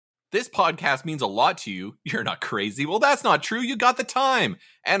This podcast means a lot to you. You're not crazy. Well, that's not true. You got the time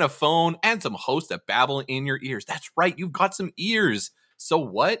and a phone and some hosts that babble in your ears. That's right. You've got some ears. So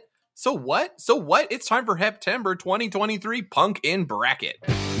what? So what? So what? It's time for Heptember 2023 Punk in Bracket.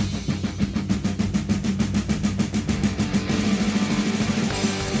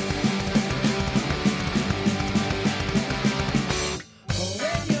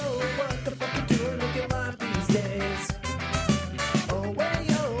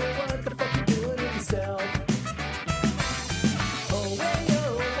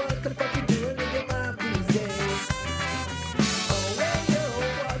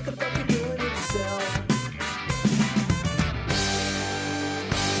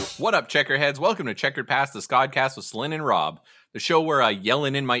 What up, Checkerheads? Welcome to Checkered Past the Skodcast with Slyn and Rob, the show where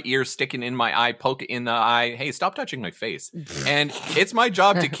yelling in my ear, sticking in my eye, poke in the eye. Hey, stop touching my face. And it's my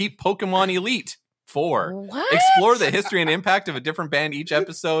job to keep Pokemon Elite 4. What? Explore the history and impact of a different band each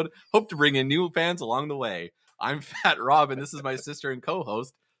episode. Hope to bring in new fans along the way. I'm Fat Rob, and this is my sister and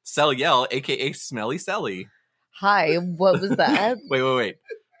co-host, Sel Yell, a.k.a. Smelly Selly. Hi, what was that? Wait.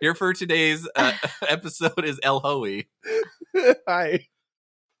 Here for today's episode is El Hoey. Hi.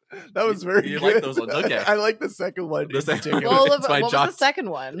 That was very you good. Like those ones? Okay. I like the second one. The second one. Well, It's my what job- was the second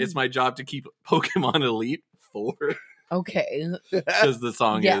one? It's my job to keep Pokemon Elite 4. Okay. Because the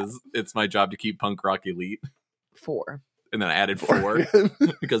song Yeah. is, it's my job to keep Punk Rock Elite. 4. And then I added 4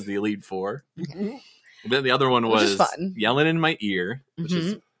 because the Elite 4. Then the other one Which was is fun. Yelling in My Ear, which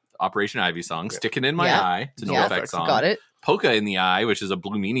is Operation Ivy song. Yeah. Sticking in My Yeah. Eye, it's a Yeah. NoFX song. Got it. Polka in the Eye, which is a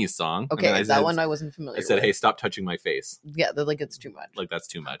Blue Meanies song. And then Okay, I that said, one I wasn't familiar I said, with. hey, stop touching my face. Yeah, they're like, it's too much. Like, that's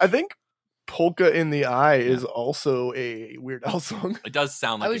too much. I think Polka in the Eye is also a Weird Al song. It does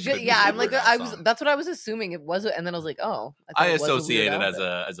sound like I was it could just, be yeah, a I'm like, Weird Al I was, song. that's what I was assuming it was, and then I was like, oh. I thought it was a associate Weird it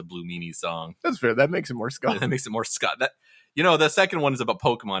Al, as a Blue Meanies song. That's fair. That makes it more ska. That makes it more ska. That, you know, the second one is about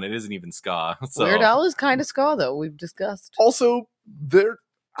Pokemon. It isn't even ska. So Weird Al is kind of ska, though, we've discussed. Also, there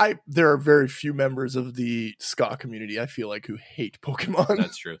are very few members of the ska community, I feel like, who hate Pokemon.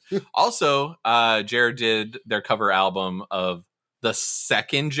 that's true. Also, Jared did their cover album of the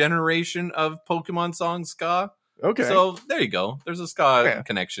second generation of Pokemon songs ska. Okay. So there you go. There's a ska Yeah.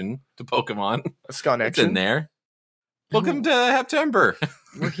 connection to Pokemon. a ska It's action. in there. Welcome to Heptember.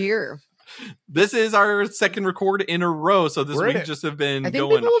 We're here. This is our second record in a row, so this We're in week it. just have been I think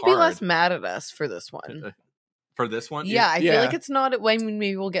going people will hard. be less mad at us for this one. For this one? Yeah, I Yeah. feel like it's not, I mean,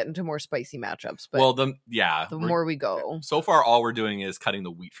 maybe we'll get into more spicy matchups, but Well, the we're- more we go. so far all we're doing is cutting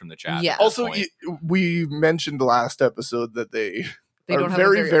the wheat from the chat. Yeah. at this Also, point. we mentioned last episode that they They are don't have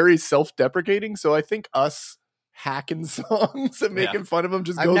very, very self-deprecating. So I think us hacking songs and making fun of them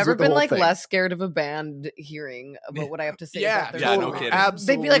just I've goes never with the been whole like thing. less scared of a band hearing about what I have to say. Yeah, about their Yeah, no song. kidding.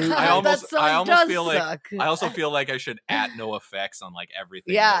 Absolutely. They'd be like, I "Huh, almost- that song I almost does feel like- suck." I also feel like I should at no effects on like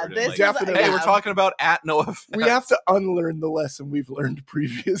everything. Yeah, in order to, this like, is- Definitely. hey, yeah. we're talking about at no effects. we have to unlearn the lesson we've learned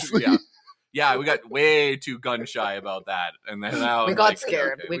previously. Yeah. Yeah, we got way too gun shy about that, and then now We I'm got like,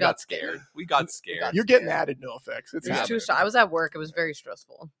 scared. okay, We got scared. We got scared. You're getting added no effects. It's It was Yeah. too happening. I was at work. It was very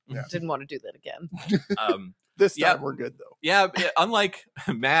stressful. Yeah. Didn't want to do that again. This Yeah. time we're good though. Yeah, unlike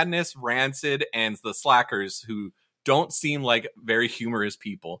Madness, Rancid, and the Slackers, who don't seem like very humorous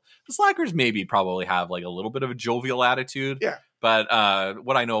people, the Slackers maybe probably have like a little bit of a jovial attitude. Yeah. But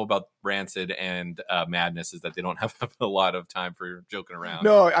what I know about Rancid and Madness is that they don't have a lot of time for joking around.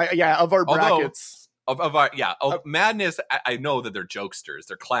 No, of our Although- brackets, Of Madness, I know that they're jokesters,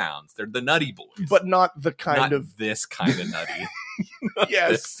 they're clowns, they're the nutty boys, but not the kind not of this kind of nutty.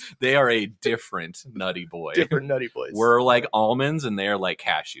 yes, They are a different nutty boy. different nutty boys. We're like almonds, and they're like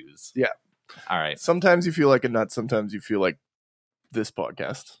cashews. Yeah. All right. Sometimes you feel like a nut. Sometimes you feel like this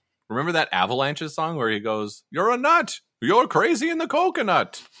podcast. Remember that Avalanches song where he goes, "You're a nut. You're crazy in the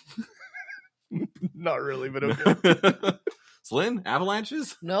coconut." Not really, but okay. Slyn,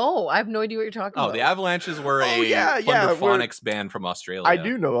 Avalanches? No, I have no idea what you're talking Oh, about. the Avalanches were Oh, a yeah, Thunderphonics band from Australia. I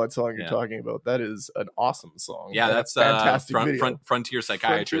do know what song you're Yeah. talking about. That is an awesome song. Yeah, And a that's fantastic video. Frontier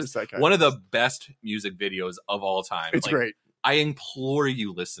Psychiatrist. Frontier One of the best music videos of all time. It's Like, great. I implore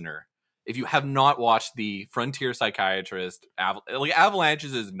you, listener, if you have not watched the Frontier Psychiatrist,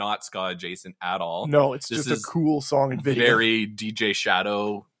 Avalanches is not ska adjacent at all. No, it's This just a is cool song and video. Very DJ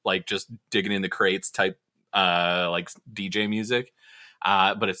Shadow, like just digging in the crates type, like DJ music.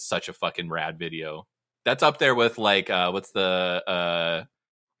 But it's such a fucking rad video. That's up there with like, what's the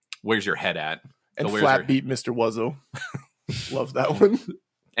Where's Your Head At? and The Where's Flat Your- Beat Mr. Wuzzo. Love that one.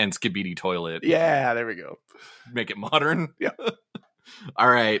 and Skibidi Toilet. Yeah, there we go. Make it modern. Yeah. All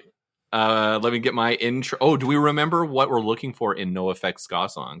right. Let me get my intro. Oh, do we remember what we're looking for in No Effects ska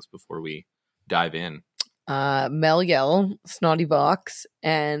songs before we dive in? Mel Yell, Snotty Vox,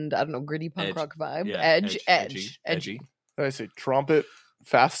 and I don't know, gritty punk Edge. rock vibe. Yeah, Edge. edgy. I say trumpet,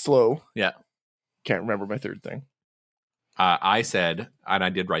 fast, slow. Yeah. Can't remember my third thing. I said, and I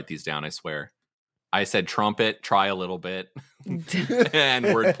did write these down, I swear. I said trumpet, try a little bit, and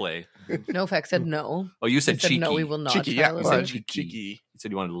wordplay. NoFX said no. Oh, you said He said cheeky. no, we will not. Cheeky, try yeah. a You little said bit. cheeky. You said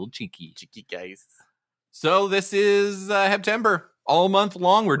you wanted a little cheeky. Cheeky guys. So this is Heptember. All month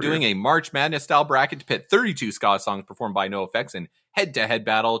long, we're doing a March Madness style bracket to pit 32 ska songs performed by NoFX in head-to-head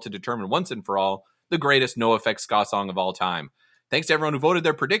battle to determine once and for all the greatest NoFX ska song of all time. Thanks to everyone who voted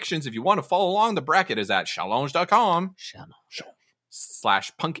their predictions. If you want to follow along, the bracket is at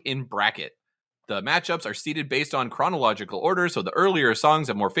challenge.com/punkinbracket. The matchups are seeded based on chronological order, so the earlier songs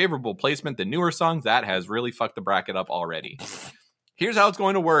have more favorable placement than newer songs. That has really fucked the bracket up already. Here's how it's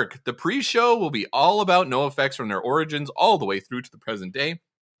going to work. The pre-show will be all about NoFX from their origins all the way through to the present day,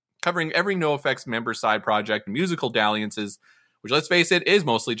 covering every NoFX member side project and musical dalliances, which, let's face it, is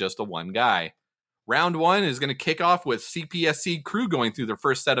mostly just a one guy. Round one is going to kick off with CPSC crew going through their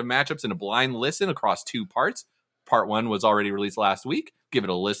first set of matchups in a blind listen across two parts. Part one was already released last week. Give it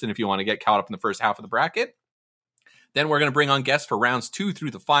a listen if you want to get caught up in the first half of the bracket. Then we're going to bring on guests for rounds 2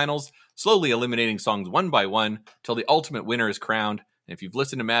 through the finals, slowly eliminating songs one by one till the ultimate winner is crowned. And if you've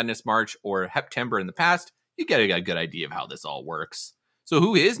listened to Madness March or Heptember in the past, you get a good idea of how this all works. So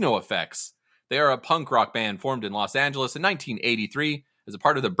who is NoFX? They are a punk rock band formed in Los Angeles in 1983 as a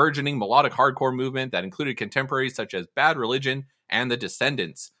part of the burgeoning melodic hardcore movement that included contemporaries such as Bad Religion and The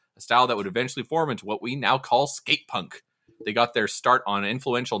Descendants, a style that would eventually form into what we now call skate punk. They got their start on an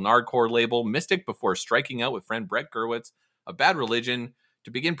influential nardcore label, Mystic, before striking out with friend Brett Gurwitz of Bad Religion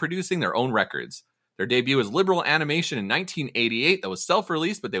to begin producing their own records. Their debut was Liberal Animation in 1988 that was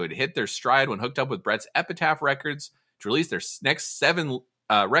self-released, but they would hit their stride when hooked up with Brett's Epitaph Records to release their next 7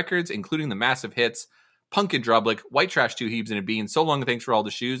 records, including the massive hits Punk and Drublick, White Trash, Two Heebs and a Bean, So Long and Thanks for All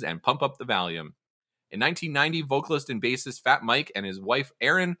the Shoes, and Pump Up the Volume. In 1990, vocalist and bassist Fat Mike and his wife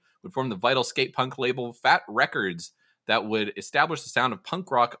Erin would form the vital skate punk label Fat Records that would establish the sound of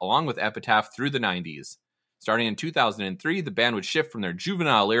punk rock along with Epitaph through the 90s. Starting in 2003, the band would shift from their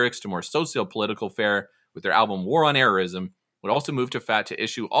juvenile lyrics to more socio-political fare with their album War on Errorism, would also move to Fat to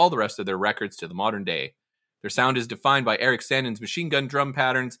issue all the rest of their records to the modern day. Their sound is defined by Eric Sandin's machine gun drum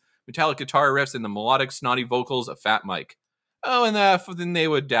patterns, metallic guitar riffs, and the melodic, snotty vocals of Fat Mike. Oh, and then they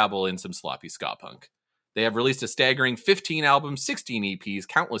would dabble in some sloppy ska punk. They have released a staggering 15 albums, 16 EPs,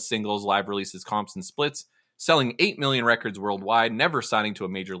 countless singles, live releases, comps, and splits, selling 8 million records worldwide, never signing to a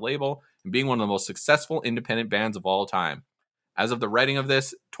major label, and being one of the most successful independent bands of all time. As of the writing of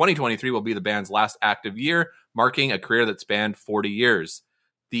this, 2023 will be the band's last active year, marking a career that spanned 40 years.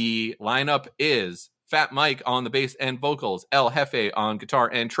 The lineup is Fat Mike on the bass and vocals, El Jefe on guitar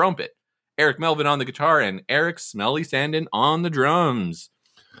and trumpet, Eric Melvin on the guitar, and Eric Smelly Sandin on the drums.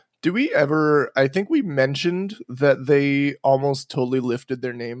 Do we ever, I think we mentioned that they almost totally lifted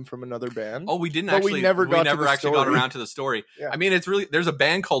their name from another band. Oh, we didn't But actually. we never got around to the story. Yeah. I mean, it's really, there's a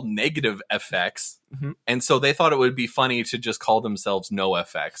band called Negative FX, Mhm. and so they thought it would be funny to just call themselves No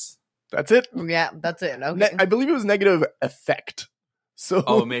FX. That's it. Yeah, that's it. Okay. I believe it was Negative Effect. So,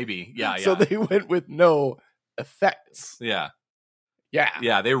 Oh, maybe. Yeah, yeah. So they went with No Effects. Yeah. Yeah.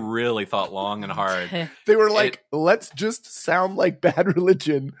 Yeah, they really thought long and hard. They were like, let's just sound like Bad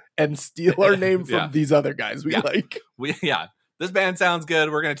Religion and steal our name from Yeah. these other guys we Yeah. like. This band sounds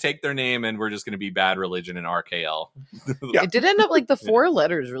good. We're going to take their name and we're just going to be Bad Religion and RKL. Yeah. It did end up like the 4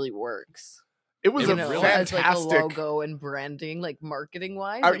 letters really works. It was You a know, fantastic as like a logo and branding, like marketing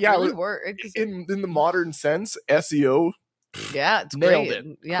wise. It yeah, really it- works. in the modern sense. SEO Yeah, it's nailed great.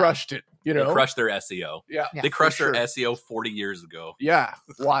 it, Yeah. crushed it. You They know, crushed their SEO. yeah, Yeah, They crushed for their sure. SEO 40 years ago. Yeah,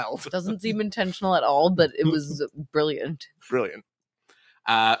 wild, Doesn't seem intentional at all, but it was brilliant. brilliant.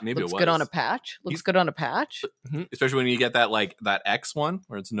 Maybe Looks it was. good on a patch. Looks good on a patch. Especially when you get that that X one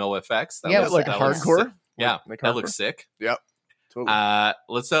where it's no FX. Yeah, like that looks hardcore. sick. Yeah, Like that hardcore? looks sick. Totally.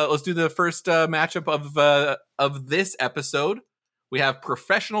 Let's do the first matchup of this episode. We have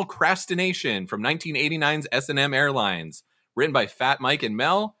Professional Crastination from 1989's S&M Airlines, written by Fat Mike and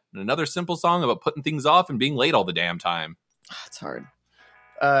Mel, and another simple song about putting things off and being late all the damn time. It's hard.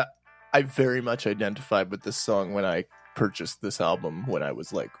 I very much identified with this song when I purchased this album when I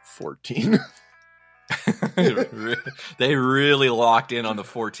was like 14. They really locked in on the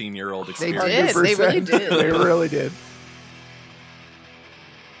 14-year-old They experience. did. They really 100%. did. They really did.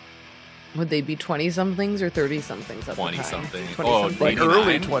 Would they be 20-somethings or 30-somethings at the time? 20-something. 20-something. Oh, Like 89?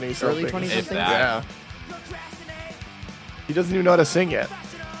 early 20 something. Early 20 If something. that. Yeah. He doesn't even know how to sing yet.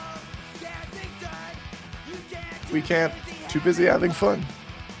 We can't. Too busy having fun.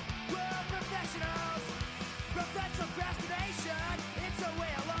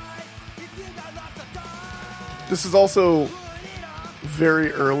 This is also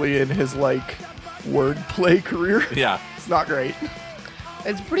very early in his like wordplay career. Yeah. It's not great.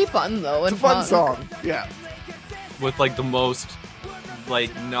 It's pretty fun though. It's a fun song. Yeah. With like the most,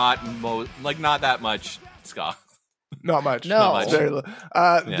 like not that much ska. Not much. No. Not much. Very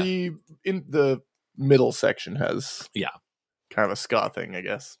the middle section has kind of a ska thing, I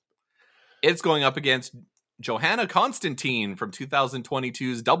guess. It's going up against Johanna Constantine from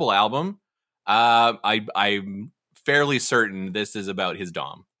 2022's double album. I'm fairly certain this is about his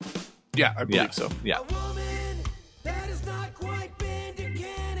dom. Yeah, I believe so. Yeah. A woman that has not quite been to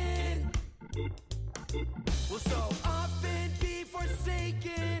canon will so often be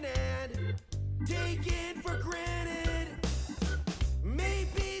forsaken and taken for granted.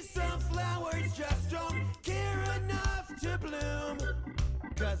 Maybe some flowers just don't care enough to bloom,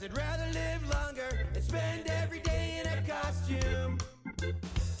 'cause they'd rather live longer and spend every day in a costume.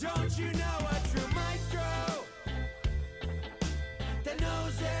 Don't you know a true maestro that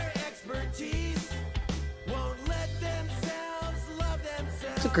knows their expertise won't let themselves love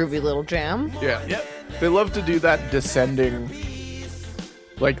themselves? It's a groovy little jam. Yeah. They love to do that descending,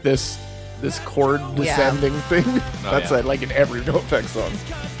 like this chord descending thing. That's like in every No Effects song.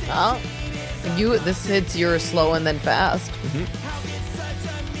 Oh, this hits your slow and then fast.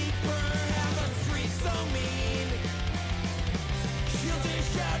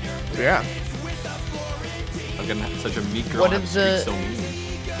 Yeah. I'm gonna have such a meek girl. What have is to the- speak so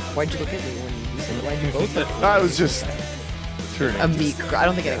mean. Why'd you look at me when you said why'd you both look at me? I was just turning. A meek girl. I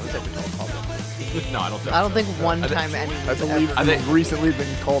don't think anyone's ever told called it. No, I don't think. I don't think one I thi- time anyone. I believe you've recently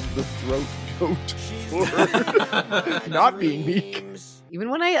been called the throat goat for not being meek. Even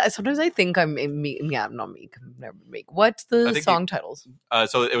when sometimes I think I'm meek. Yeah, I'm not meek. I've never been meek. What's I the think song titles?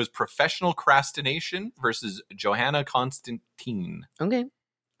 So it was Professional Crastination versus Johanna Constantine. Okay,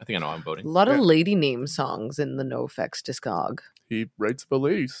 I think I know how I'm a voting. lot of Yeah. lady name songs in the No Effects discog. He writes about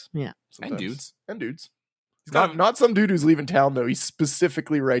ladies. Yeah. And dudes. And dudes. He's got Not some dude who's leaving town though. He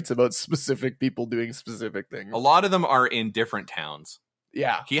specifically writes about specific people doing specific things. a lot of them are in different towns.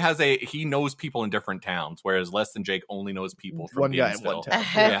 Yeah. He knows people in different towns, whereas Less Than Jake only knows people from One guy in one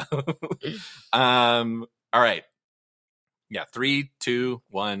Gainesville. town. Yeah. All right. Yeah. 3, 2,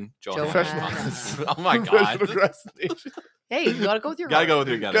 1. Johanna. Johanna. Constantine. Oh my Professional god. procrastination. Hey, you gotta go with your Gotta heart. go with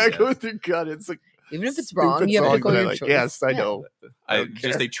your gut. I Gotta guess. go with your gut. It's like Even if it's stupid wrong, you have to song, go but your like, choice. yes, I Yeah. know. I don't care.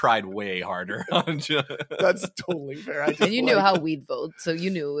 just they tried way harder. That's totally fair. I just And you knew like- how we'd vote, so you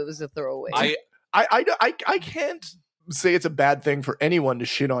knew it was a throwaway. I can't say it's a bad thing for anyone to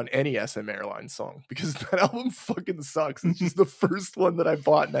shit on any SM Airlines song because that album fucking sucks. It's just the first one that I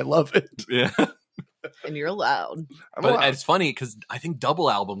bought and I love it. Yeah. And you're allowed. I'm But allowed. it's funny because I think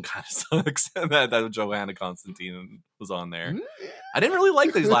double album kind of sucks that Johanna Constantine was on there. I didn't really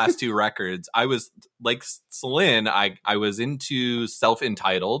like these last two records. I was like Celine. I was into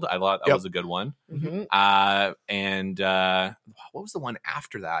Self-Entitled. I thought that was a good one. Mm-hmm. And what was the one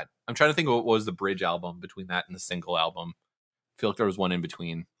after that? I'm trying to think of what was the bridge album between that and the single album. I feel like there was one in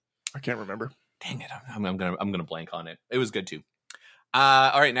between. I can't remember. Dang it! I'm gonna blank on it. It was good too.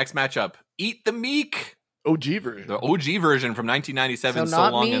 All right, next matchup: Eat the Meek. OG version. The OG version from 1997. So So,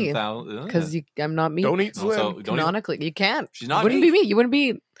 not long me, and thou. Because I'm not me. Don't eat Slim. Also, don't eat- Canonically, you can't. She's not Wouldn't me. be me. You wouldn't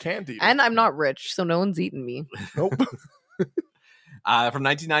be. Can't eat. And I'm not rich, so no one's eating me. Nope. From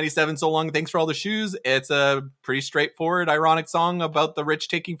 1997, So Long, Thanks for All the Shoes. It's a pretty straightforward, ironic song about the rich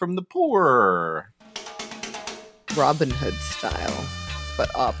taking from the poor. Robin Hood style,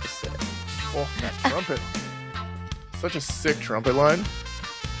 but opposite. Oh, that trumpet. Such a sick trumpet line.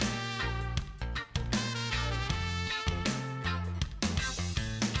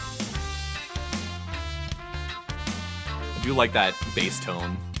 I do like that bass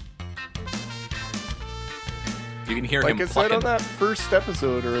tone. You can hear Like him I said plucking. on that first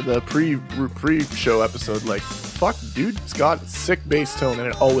episode or the pre-show episode, like, fuck, dude's got sick bass tone and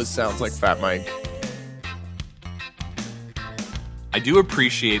it always sounds like Fat Mike. I do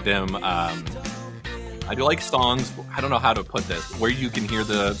appreciate them. I do like songs. I don't know how to put this, where you can hear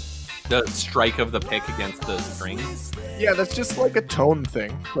the strike of the pick against the strings. Yeah, that's just like a tone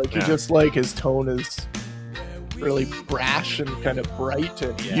thing. Like, you Yeah. just like his tone is really brash and kind of bright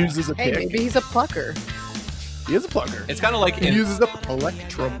and Yeah. uses a Hey, pick. maybe he's a plucker. He is a plugger. It's kind of like He in uses a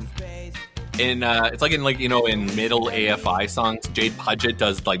plectrum. it's like in middle AFI songs, Jade Pudgett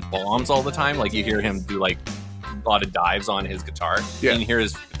does like bombs all the time. Like you hear him do like a lot of dives on his guitar. Yeah. You can hear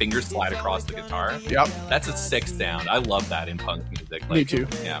his fingers slide across the guitar. Yep. That's a sick sound. I love that in punk music. Me too.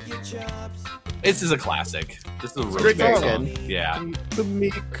 Yeah. This is a classic. This is a really great good song. song. Yeah. The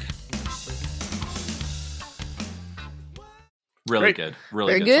meek. Really Great. good.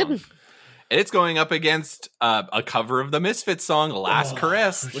 Really Very good. good. Song. And it's going up against a cover of the Misfits song "Last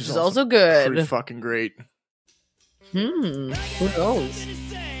Caress," Which is also pretty good. fucking great. Who knows?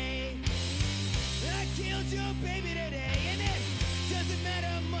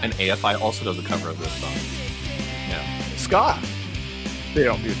 and AFI also does a cover of this song. Yeah, Ska. They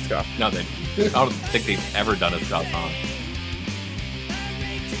don't do ska. no, I don't think they've ever done a ska song.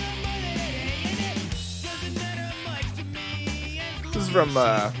 This is from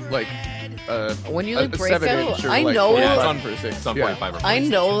When you like a break 7-inch out, or, I like, know. Yeah, it's 45 on for a 6. It's on Yeah. 45 or 46. I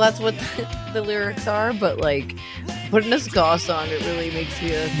know that's what the lyrics are, but like putting a ska song, it really makes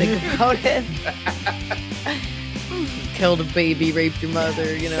you think about it. Killed a baby, raped your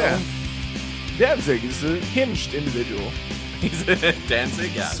mother, you know. Yeah. Danzig is a hinged individual. He's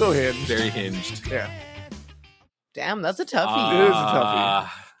Danzig, yeah. So hinged. Very hinged. Yeah. Damn, that's a toughie. It is a toughie.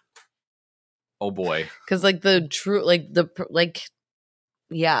 Oh boy. Because like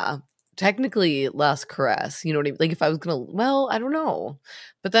yeah, technically Last Caress, you know what I mean? Like if I was gonna, well, I don't know,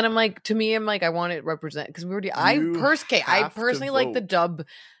 but then I'm like, to me, I'm like, I want it represent because we already. I You have to personally like the vote. dub.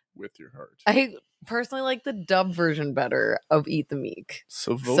 With your heart. I personally like the dub version better of Eat the Meek.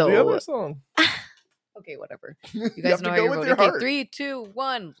 So vote So- the other song. Okay, whatever. You You guys have know to how go you're with voting. your Okay, heart. 3, 2,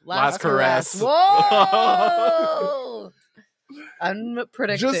 1. Last Caress. Whoa!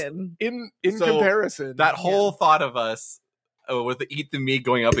 Unpredicted. In So, comparison, That whole thought of us with the Eat the Meek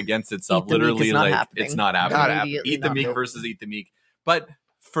going up against itself, Eat the Meek literally is not like happening. it's not happening. Not happening. Immediately Eat the not. Meek Nope. versus Eat the Meek. But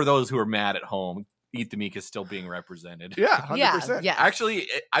for those who are mad at home, Eat the Meek is still being represented. yeah, 100%. Yeah. Actually,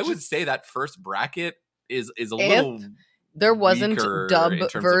 I would say that first bracket is a If little. There wasn't weaker dub in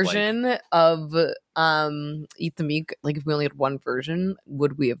terms of, version of Eat the Meek. Like if we only had one version,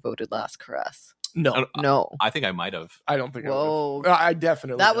 would we have voted Last Caress? No, No. I think I might have. I don't think Whoa. I would have. I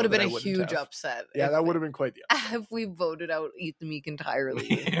definitely That know would have been I a wouldn't huge have. upset. Yeah, if- that would have been quite the if we voted out Eat the Meek entirely.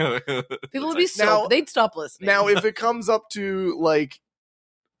 People People would be so Now- they'd stop listening. Now, if it comes up to like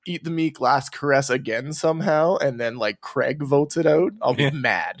Eat the Meek, Last Caress again somehow, and then like Craig votes it out, I'll be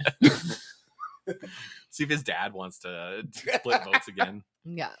mad. See if his dad wants to split votes again.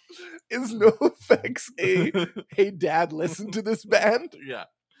 yeah. Is no effects hey dad, listen to this band? Yeah.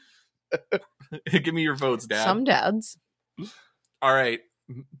 Give me your votes, Dad. Some dads. All right.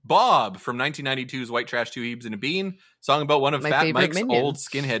 Bob from 1992's White Trash, Two Hebes and a Bean. Song about one of My Fat favorite Mike's Minion. old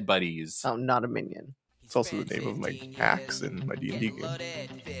skinhead buddies. Oh, not a minion. It's also the name of my axe in my D&D game.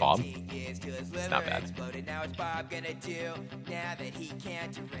 Bob. It's not bad.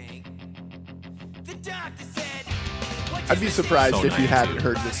 I'd be surprised So if you 92. hadn't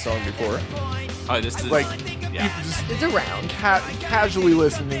heard this song before. Oh, this is Like, yeah. you just It's around. casually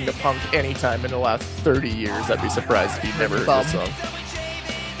listening to punk anytime in the last 30 years, I'd be surprised if you'd never heard Bob. this song.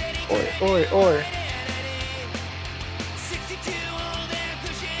 Oi.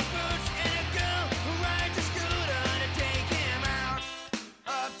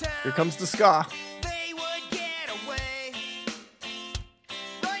 Here comes the ska. They would get away.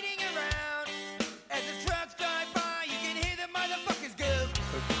 Riding around as the trucks drive by, you can hear the motherfuckers go. As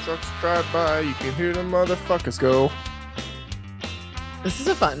the trucks drive by, you can hear the motherfuckers go. This is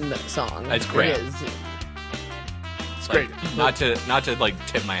a fun song. It's great. It is. It's Like, great. not to like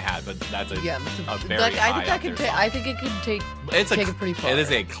tip my hat, but that's a Yeah. a very Like, I high think that up could there take. song. I think it could take. It's take it pretty far. It is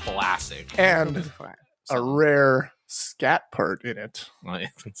a classic. And a rare scat part in it.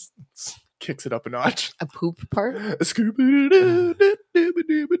 It's- Kicks it up a notch. A poop part. It's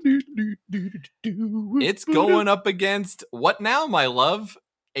going up against What Now, My Love?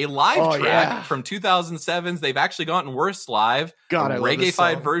 A live Oh, track yeah. from 2007's. They've actually gotten worse live. God, a I love this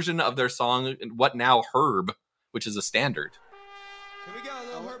reggae-fied song. version of their song What Now, Herb, which is a standard. Here we go, a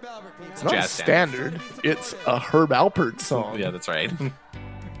little Herb Albert. It's not a Jazz standard. It's a Herb Alpert song. Yeah, that's right.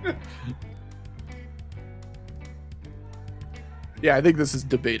 Yeah, I think this is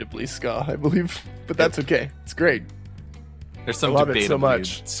debatably ska, I believe. But that's okay. It's great. There's some I love it so debatably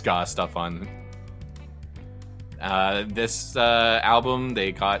much. ska stuff on this album.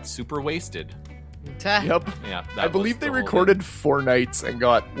 They got super wasted. Yep. Yeah, I believe they recorded 4 nights and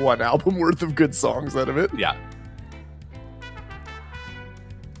got 1 album worth of good songs out of it. Yeah.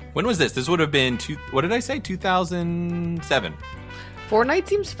 When was this? This would have been what did I say? 2007. 4 nights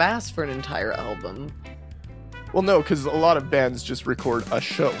seems fast for an entire album. Well, no, because a lot of bands just record a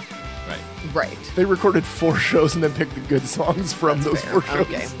show. Right. Right. They recorded 4 shows and then picked the good songs from those 4 shows.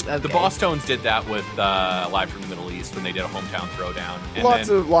 Okay. The Boss Tones did that with Live from the Middle East when they did a hometown throwdown. And Lots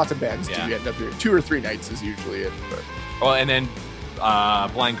then, of bands Yeah. do end up doing 2 or 3 nights is usually it. But well, and then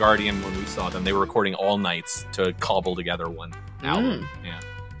Blind Guardian, when we saw them, they were recording all nights to cobble together one album. Yeah.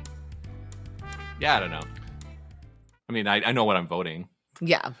 Yeah, I don't know. I mean, I know what I'm voting.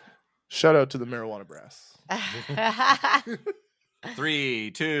 Yeah. Shout out to the marijuana brass.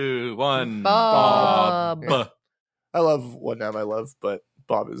 3, 2, 1. Bob. Yeah. I love What Now I Love, but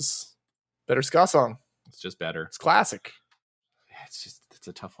Bob is better ska song. It's just better. It's classic. Yeah, it's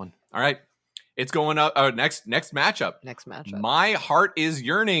a tough one. All right. It's going up. Next matchup. Next matchup. My Heart is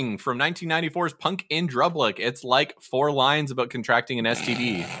Yearning from 1994's Punk in Drublic. It's like 4 lines about contracting an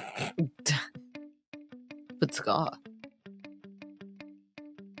STD. But ska.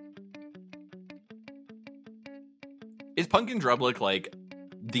 Is Punk in Drublic like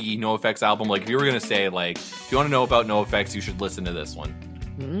the NoFX album? Like, if you were going to say, like, if you want to know about NoFX, you should listen to this one.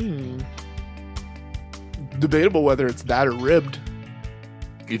 Debatable whether it's that or Ribbed.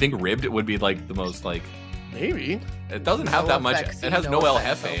 Do you think Ribbed would be like the most, like, Maybe. it doesn't have that much. NoFX, It has no El NoFX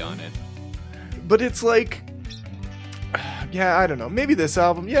Jefe album. on it. But it's like, yeah, I don't know. Maybe this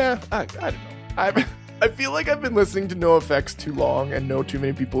album, yeah, I don't know. I feel like I've been listening to NoFX too long and know too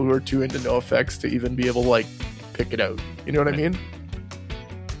many people who are too into NoFX to even be able to, like, pick it out. You know what I mean?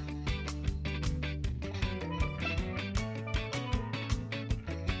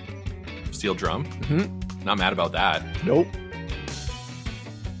 Steel drum. Mm-hmm. Not mad about that. Nope.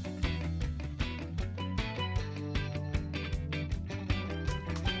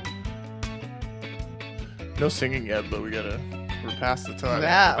 No singing yet, but we're past the time.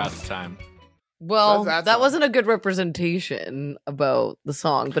 Yeah. Past the time. Well, That's that all. wasn't a good representation about the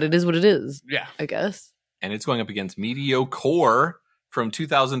song, but it is what it is, Yeah. I guess. And it's going up against Mediocre from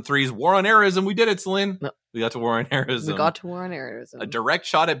 2003's War on Errorism. We did it, Celine. No. We got to War on Errorism. We got to War on Errors. a direct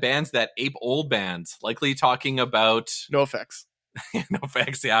shot at bands that ape old bands, likely talking about No effects.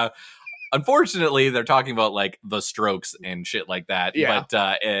 NoFX. Yeah. Unfortunately, they're talking about like the Strokes and shit like that. Yeah. But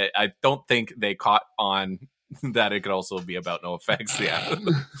I don't think they caught on that it could also be about NoFX.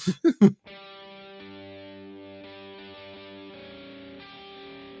 Yeah.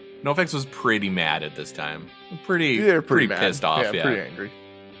 NoFX was pretty mad at this time. Pretty They're pretty mad. pissed off. Yeah. Pretty angry.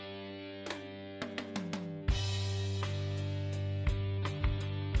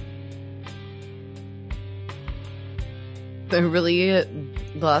 They're really,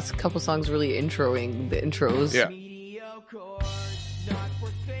 the last couple songs really introing the intros. Yeah.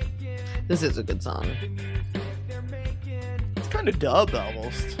 This is a good song. It's kind of dub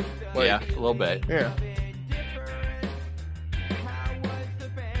almost. Like, Yeah, a little bit. Yeah.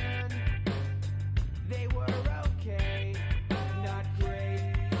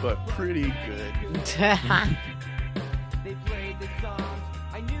 But pretty good. They played the songs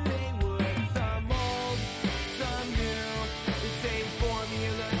I knew they would. Some old, some new. The same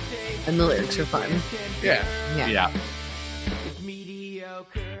formula stays. And the lyrics are fun. Yeah. Yeah. Yeah. It's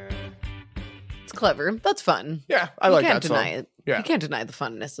mediocre. It's clever. That's fun. Yeah. I You like can't that deny song. it. Yeah. You can't deny the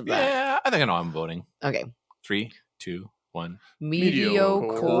funness of that. Yeah, I think I know I'm voting. Okay. 3, 2, 1.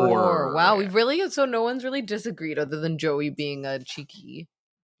 Mediocre. Mediocre. Wow, we've really, so no one's really disagreed other than Joey being a cheeky.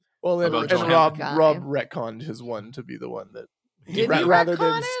 Well, and, About and John Rob guy. retconned his one to be the one that Did he rather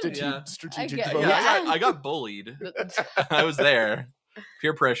retcon than it? Yeah. strategic I get- votes. Yeah, Yeah. I got bullied. I was there.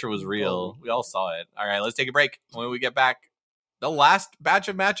 Peer pressure was real. We all saw it. All right, let's take a break. When we get back, the last batch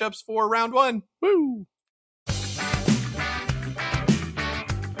of matchups for round 1. Woo!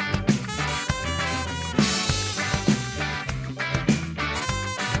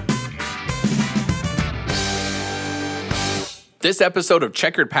 This episode of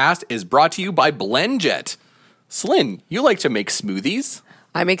Checkered Past is brought to you by BlendJet. Slyn, you like to make smoothies?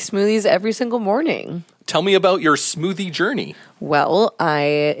 I make smoothies every single morning. Tell me about your smoothie journey. Well,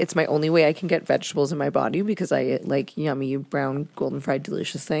 it's my only way I can get vegetables in my body because I like yummy, brown, golden fried,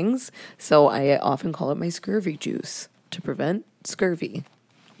 delicious things. So I often call it my scurvy juice to prevent scurvy.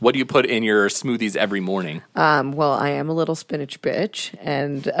 What do you put in your smoothies every morning? Well, I am a little spinach bitch,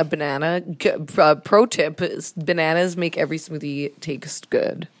 and a banana. Pro tip is bananas make every smoothie taste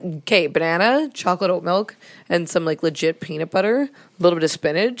good. Okay, banana, chocolate oat milk, and some like legit peanut butter, a little bit of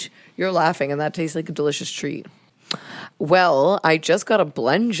spinach. You're laughing, and that tastes like a delicious treat. Well, I just got a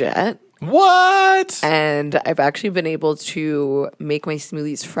BlendJet. What? And I've actually been able to make my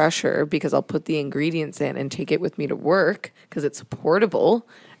smoothies fresher because I'll put the ingredients in and take it with me to work because it's portable.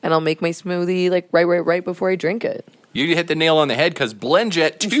 And I'll make my smoothie like right before I drink it. You hit the nail on the head because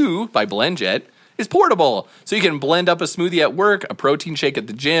BlendJet 2 by BlendJet is portable. So you can blend up a smoothie at work, a protein shake at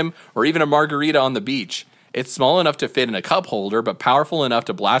the gym, or even a margarita on the beach. It's small enough to fit in a cup holder, but powerful enough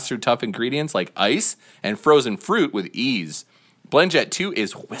to blast through tough ingredients like ice and frozen fruit with ease. BlendJet 2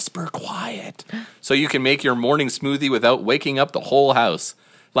 is whisper quiet, so you can make your morning smoothie without waking up the whole house.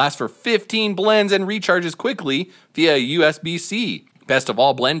 Lasts for 15 blends and recharges quickly via USB-C. Best of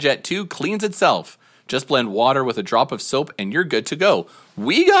all, BlendJet 2 cleans itself. Just blend water with a drop of soap and you're good to go.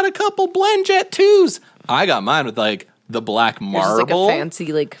 We got a couple Blend Jet 2s. I got mine with like the black marble. It's like a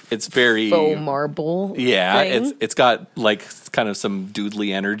fancy like it's very faux marble. Yeah, thing. it's got like kind of some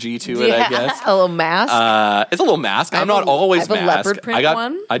doodly energy to it, I guess. A little mask. It's a little mask. I'm not I always have a masked. leopard print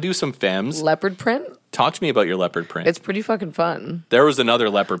one. I do some femmes. Leopard print. Talk to me about your leopard print. It's pretty fucking fun. There was another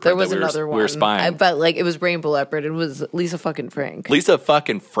leopard print. There was another one. We were spying. But like it was rainbow leopard. It was Lisa fucking Frank. Lisa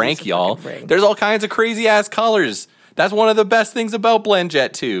fucking Frank, y'all. Frank. There's all kinds of crazy ass colors. That's one of the best things about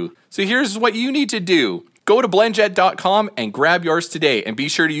BlendJet 2. So here's what you need to do. Go to blendjet.com and grab yours today, and be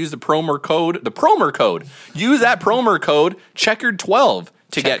sure to use the promo code. Use that promo code checkered12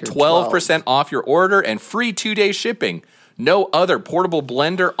 to get 12% off your order and free 2-day shipping. No other portable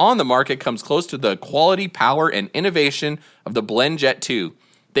blender on the market comes close to the quality, power, and innovation of the BlendJet 2.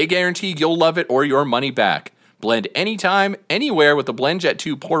 They guarantee you'll love it or your money back. Blend anytime, anywhere with the BlendJet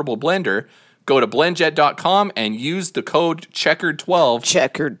 2 portable blender. Go to blendjet.com and use the code checkered12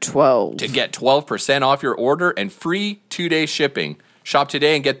 Checkered12 to get 12% off your order and free 2-day shipping. Shop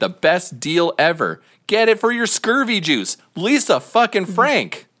today and get the best deal ever. Get it for your scurvy juice. Lisa fucking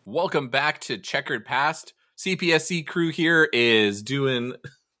Frank. Welcome back to Checkered Past. CPSC crew here is doing...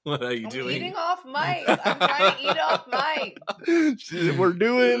 What are you doing? Eating off mic. I'm trying to eat off mic. We're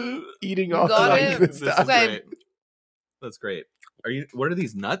doing eating off got mic it. this This is time. Okay. great. That's great. What are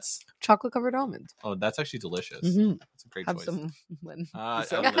these nuts? Chocolate covered almonds. Oh, that's actually delicious. Mhm. That's a great Have choice. some when.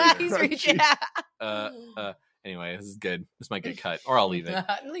 Sound later. like He's crunchy. reaching. Anyway, this is good. This might get cut, or I'll leave it.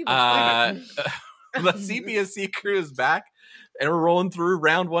 Leave it. The CPSC crew is back, and we're rolling through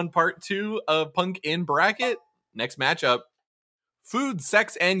round 1, part 2 of Punk in Bracket. Next matchup, Food,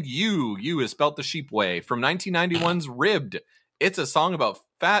 Sex, and You. You is spelt the sheep way from 1991's Ribbed. It's a song about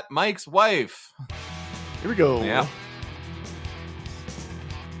Fat Mike's wife. Here we go. Yeah.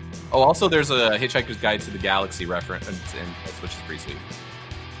 Oh, also there's a Hitchhiker's Guide to the Galaxy reference, which is pretty sweet.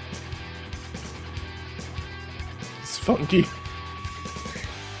 It's funky.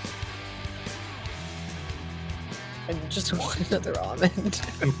 I just want another almond.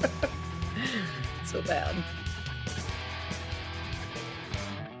 So bad.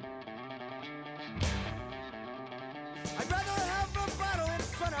 I'd rather have a bottle in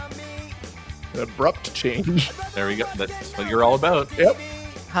front of me. An abrupt change. There we go. That's what you're all about. Yep.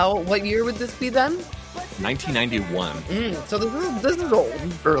 What year would this be then? 1991. So this is old.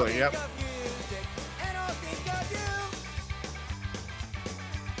 Early, yep. And I'll think of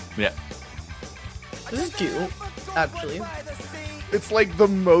you. Yeah. This is cute, actually. By the sea. It's like the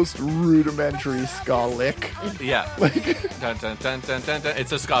most rudimentary ska lick. Yeah. Like, Dun, dun, dun, dun, dun, dun.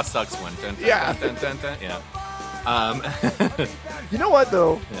 It's a Scott Sucks one. Dun, dun, Yeah. Dun, dun, dun, dun. Yeah. you know what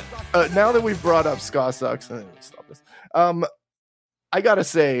though? Yeah. Now that we've brought up ska sucks, stop this. I gotta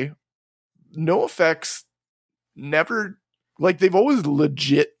say, NoFX never, like, they've always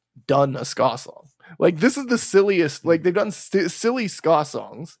legit done a ska song. Like, this is the silliest. Like, they've done silly ska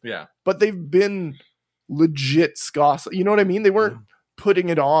songs, Yeah. but they've been legit ska. You know what I mean? They weren't putting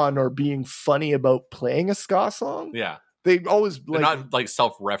it on or being funny about playing a ska song. Yeah. They always They're like not like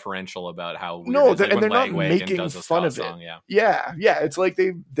self-referential about how weird No, it is. Like and when they're not Lagwagon making does a fun ska of it. song, yeah. yeah. It's like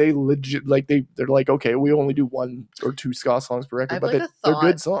they legit like they're like, okay, we only do 1 or 2 ska songs per I record, have but like a they're thought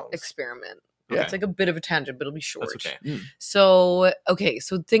good songs. experiment. Yeah. It's like a bit of a tangent, but it'll be short. That's okay. So,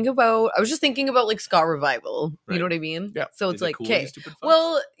 so think about, I was just thinking about like ska revival. Right. You know what I mean? Yeah. So Is it's it like, cool to be okay, stupid fun?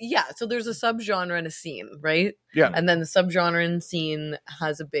 well, yeah. So there's a subgenre and a scene, right? Yeah. And then the subgenre and scene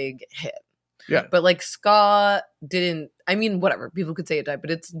has a big hit. Yeah. But like ska didn't, I mean, whatever, people could say it died, but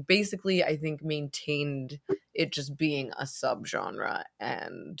it's basically, I think, maintained it just being a subgenre.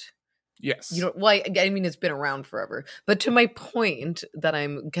 And, Yes. you know, well, I mean, it's been around forever. But to my point that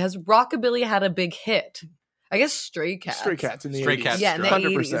has rockabilly had a big hit? I guess Stray Cats. Stray Cats in the Stray 80s. Cats, Yeah, in the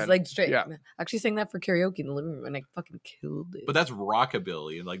 100%. 80s, like straight. Yeah. Actually sang that for karaoke in the living room and I fucking killed it. But that's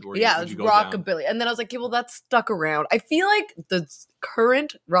rockabilly. Like, where yeah, would it's you go down? rockabilly. And then I was like, okay, well, that's stuck around. I feel like the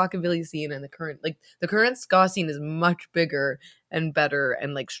current rockabilly scene and the current ska scene is much bigger and better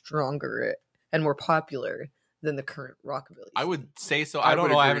and like stronger and more popular than the current rockabilly I scene. would say so. I I don't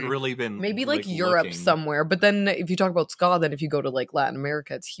would know. I agree. haven't really been Maybe like Europe looking. somewhere. But then if you talk about ska, then if you go to like Latin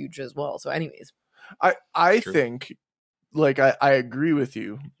America, it's huge as well. So anyways. I True. think, like, I agree with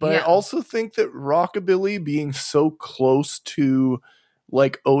you, but I Yeah. also think that rockabilly being so close to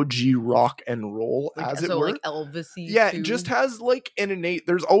like OG rock and roll, Like, as it so were, like Elvis-y yeah, too. it just has like an innate.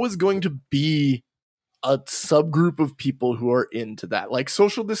 There's always going to be a subgroup of people who are into that, like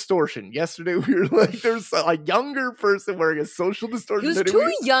Social Distortion. Yesterday we were like, there's a younger person wearing a Social Distortion. He was hoodie.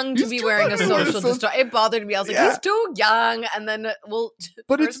 too young to He's be too wearing young a to wear social distortion. It bothered me. I was like, Yeah. he's too young. And then,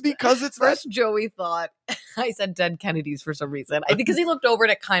 But it's because it's first Joey thought I said dead Kennedys for some reason. I think because he looked over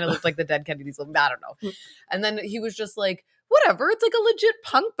and it kind of looked like the dead Kennedys. I don't know. And then he was just like, whatever, it's like a legit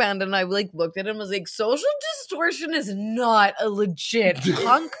punk band. And I like looked at him and was like, Social Distortion is not a legit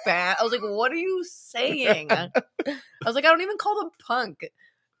punk band. I was like, what are you saying? I was like, I don't even call them punk.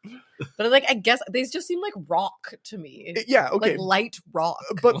 But like, I guess they just seem like rock to me. Yeah, okay. Like light rock.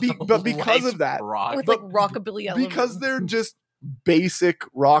 But because of that, rock. With but like rockabilly elements. because they're just basic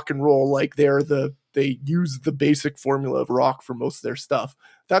rock and roll, like they use the basic formula of rock for most of their stuff.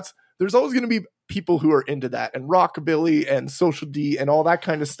 There's always going to be people who are into that, and rockabilly and social D and all that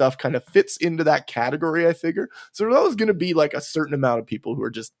kind of stuff kind of fits into that category, I figure. So there's always going to be like a certain amount of people who are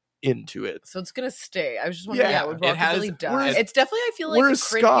just into it. So it's gonna stay. I was just wondering, Yeah, would it has- rockabilly die? whereas- It's definitely, I feel like, whereas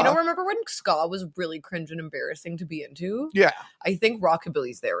cringe. ska- You know, remember when ska was really cringe and embarrassing to be into? Yeah, I think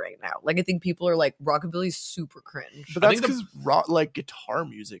rockabilly's there right now. Like, I think people are like, rockabilly's super cringe. but I that's think the- because rock, like guitar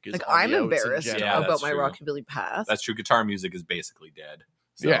music is Like, on I'm the outs in embarrassed general. Yeah, about that's my true. rockabilly past. That's true. Guitar music is basically dead.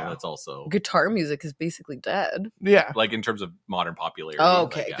 So Yeah. that's also Guitar music is basically dead. Yeah, like in terms of modern popularity. Oh,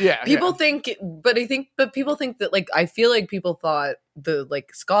 like, okay. yeah. People think, but people think that, like, I feel like people thought the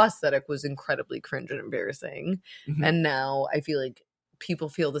like ska aesthetic was incredibly cringe and embarrassing, Mhm. and now I feel like people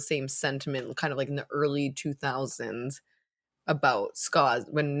feel the same sentiment, kind of like in the early 2000s about ska,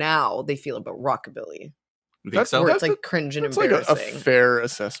 when now they feel about rockabilly, You think That's- so? where that's it's like cringe and It's like a embarrassing. fair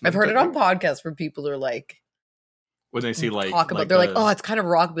assessment. I've heard I it on think. podcasts where people are like When they see like talk about, like they're like, the- oh, it's kind of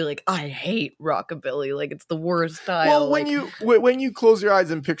rockabilly. Like, I hate rockabilly. Like, it's the worst style. Well, when like, when you close your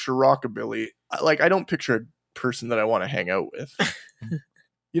eyes and picture rockabilly, like I don't picture a person that I want to hang out with.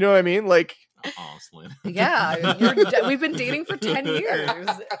 You know what I mean? Like, oh, Slyn. yeah, we've been dating for 10 years.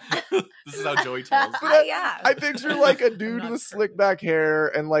 This is how Joey tells. Yeah. I picture like a dude not with sure. slick back hair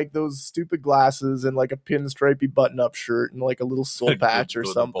and like those stupid glasses and like a pinstripey button-up shirt and like a little soul patch or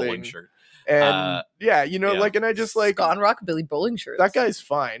The something. bowling shirt. And yeah, you know, yeah. like, and I just like Gone rockabilly bowling shirts. that guy's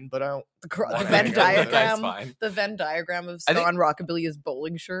fine, but I don't. the That Venn guy's diagram. fine. The Venn diagram of I think- Gone rockabilly is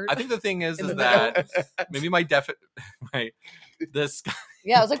bowling shirt. I think the thing is In the that maybe my this.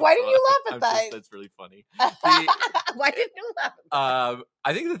 Yeah, I was like, why didn't you laugh at I'm that? just- that's really funny. The- Why didn't you laugh at that?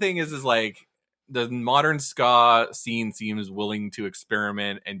 I think the thing is like the modern ska scene seems willing to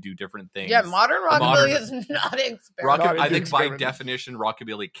experiment and do different things. Yeah, modern rockabilly modern- is not an experiment. Not I into think by experiment. definition,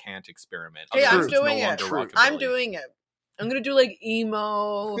 rockabilly can't experiment. Hey, I'm Otherwise, it's doing no it. longer True. rockabilly. I'm doing it. I'm gonna do like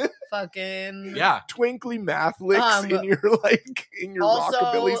emo, fucking Yeah, Twinkly math licks in your Also,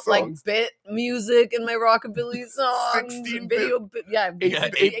 rockabilly like songs. bit music in my rockabilly songs. 16-bit video, yeah, 8-bit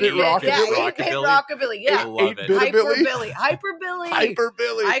yeah, rockabilly. 8-bit rockabilly. Yeah, I love it. 8-bit-abilly. Hyperbilly.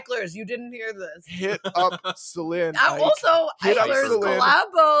 Hyperbilly. Eichler's, you didn't hear this. Hit up Celine. Also, hit up Eichler's Celine.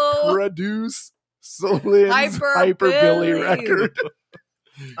 collabo. Produce Celine's Hyperbilly. Hyperbilly record.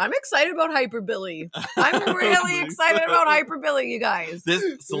 I'm excited about Hyperbilly. I'm really excited about Hyperbilly, you guys. this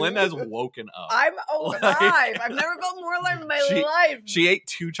Celine has woken up. I'm alive. I've never felt more alive in my life. She ate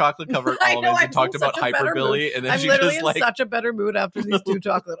 2 chocolate covered I know, almonds I'm and talked in about such a better hyperbilly, and then I'm she literally just in like such a better mood after these 2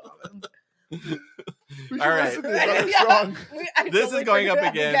 chocolate almonds. We should All right. listen to this other Yeah. song. I This totally is going up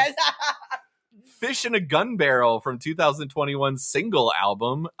forgot, again. guys. Fish in a Gun Barrel from 2021 single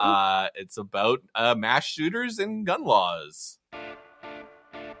album. It's about mass shooters and gun laws.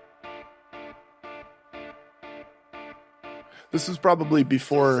 This was probably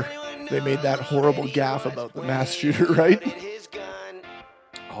before they made that horrible gaffe about the mass shooter, right?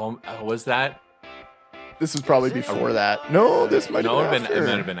 Oh, was that? This was probably before that. No, this might have No, been after. it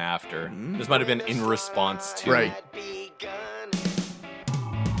might have been after. Mm. This might have been in response to. Right.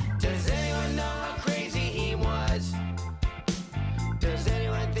 Does anyone know how crazy he was? Does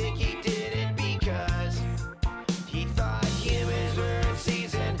anyone think he did it because he thought humans were in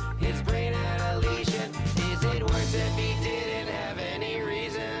season? His brain had a lesion. Is it worse if he didn't have any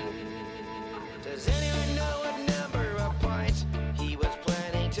reason? Does anyone know what number of pints he was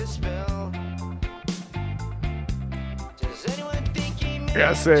planning to spill? Does anyone think he I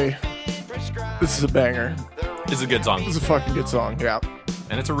gotta say, this is a banger. This is a good song. This is a fucking good song. Yeah.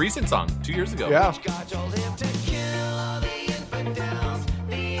 And it's a recent song, 2 years ago. Yeah. God told him to kill all the infidels,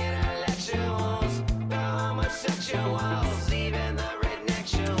 the intellectuals, the homosexuals, even the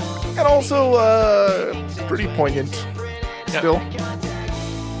rednexuals. And also, pretty poignant. Still.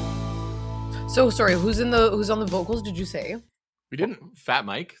 So sorry, who's on the vocals? Did you say? We didn't. Fat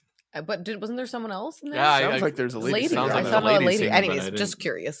Mike. But wasn't there someone else in there? Yeah, Sounds like there's a lady. lady. singer Sounds I like on there's thought that. a about a lady lady. singing, but I Anyways, didn't- just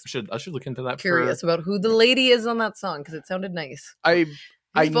curious. I should look into that. Curious about who the lady is on that song because it sounded nice. I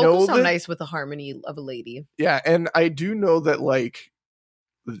These know vocals sound that- nice with the harmony of a lady. Yeah, and I do know that like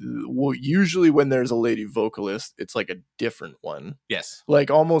usually when there's a lady vocalist, it's like a different one. Yes. Like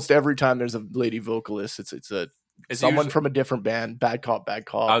almost every time there's a lady vocalist, it's someone usually- from a different band. Bad Cop, Bad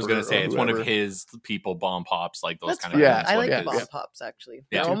Cop. I was gonna or say it's one of whoever. his people, Bomb Pops, like those That's kind fine. of Yeah, bands. I like yeah, the his- Bomb Pops actually.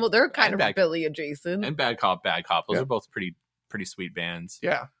 Yeah. They're kind And of Bad- Billy adjacent. and Bad Cop. Those Yeah. are both pretty sweet bands.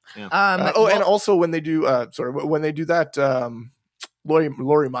 Yeah. Um, And well, also when they do, when they do that,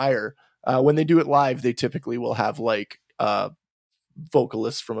 Lori Meyer, when they do it live, they typically will have like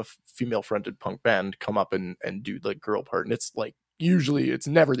vocalists from a female fronted punk band come up and do like girl part, and it's like usually it's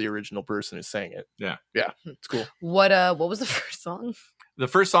never the original person who's saying it. Yeah. It's cool. what was the first song? The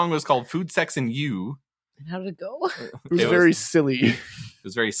first song was called "Food, Sex, and You." And how did it go? It was It was- very silly. It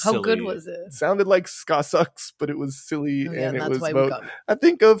was very silly. How good was it? It sounded like ska sucks, but it was silly, Oh, yeah, and it that's was why we about got. I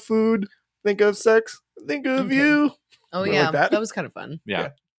think of food, think of sex, think of Okay. you. Oh Like yeah, that? that was kind of fun. Yeah.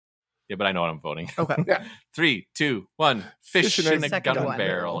 Yeah, but I know what I'm voting. Okay. Yeah. 3, 2, 1. Fish Fish in in a a second gun one.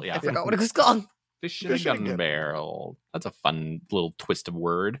 barrel. Yeah. I forgot what it was called. Fish in a Fish in a gun gun. barrel. That's a fun little twist of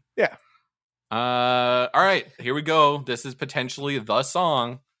word. Yeah. All right, here we go. This is potentially the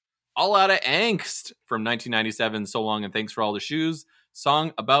song. All Out of Angst from 1997. So Long and Thanks for All the Shoes.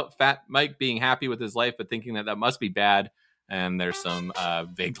 Song about Fat Mike being happy with his life, but thinking that must be bad. And there's some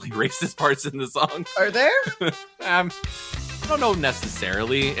vaguely racist parts in the song. Are there? I don't know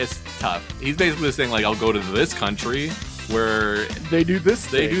necessarily. It's tough. He's basically saying, like, I'll go to this country where They do this.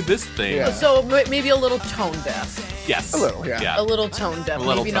 they thing. do this thing. Yeah. So maybe a little tone deaf. Yes. A little, yeah. Yeah. A little tone deaf. A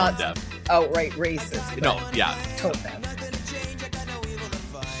little maybe tone not deaf. outright racist. but No, yeah, tone deaf.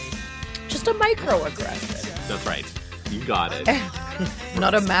 Just a microaggression, that's right. You got it.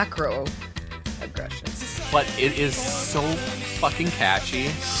 not a macro aggression. But it is so fucking catchy.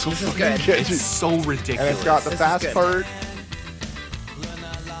 So This is fucking good. catchy. It's so ridiculous. And it's got the This is fast good. part.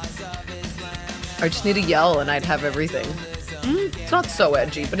 I just need to yell and I'd have everything. It's not so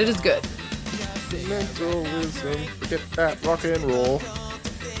edgy, but it is good. Mentalism. Forget that rock and roll.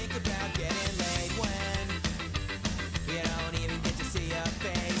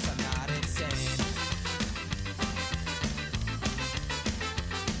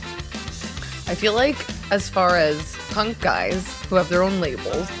 I feel like as far as punk guys who have their own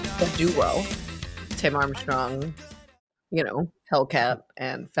labels that do well, Tim Armstrong, Hellcat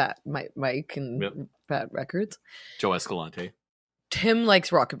and Fat Mike and Yep. Fat Records, Joe Escalante. Tim likes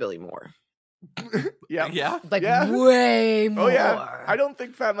rockabilly more. Yeah. Yeah. Like Yeah. way more. Oh yeah. I don't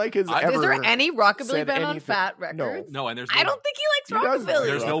think Fat Mike has ever. Is there any rockabilly said band on anything- Fat No. Records? No, and there's I don't think he He likes does like rockabilly.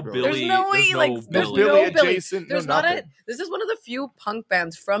 There's no rockabilly. Billy. There's no way There's he no likes. There's Billy. no Billy Billy. adjacent, no There's not a. nothing. This is one of the few punk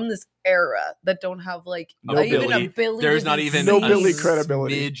bands from this era that don't have like No not even Billy. a Billy. There's not even No a Billy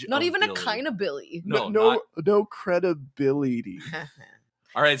credibility. smidge Not of even a Billy. kind of Billy. No, no credibility.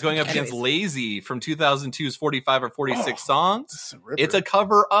 All right, it's going up against Anyways. Lazy from 2002's 45 or 46 songs. It's a ripper. It's a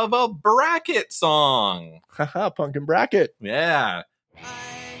cover of a bracket song. Haha, Pumpkin Bracket. Yeah.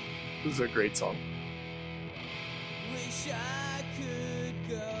 This is a great song.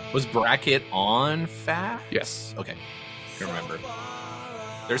 Was bracket on Fat? Yes. Okay. I remember.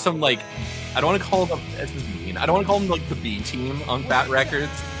 There's some like, I don't want to call them, this is mean. I don't want to call them like the B team on Fat Records,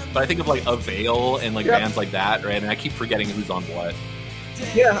 but I think of like Avail and like Yep. bands like that, right? And I keep forgetting who's on what.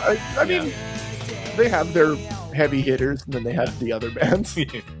 Yeah, I mean, they have their heavy hitters, and then they have the other bands,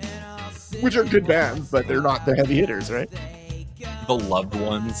 which are good bands, but they're not the heavy hitters, right? The Loved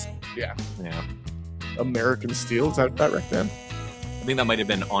Ones. Yeah. Yeah. American Steel, is that right then? I think that might have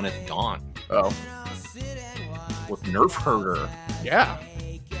been Honest Dawn Oh. with Nerf Herder. Yeah.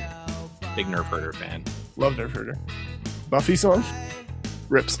 Big Nerf Herder fan. Love Nerf Herder. Buffy song?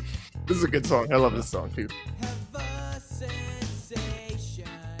 Rips. This is a good song. I love this song, too.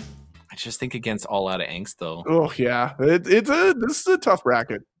 I just think against All Out of Angst though. Oh, yeah. This is a tough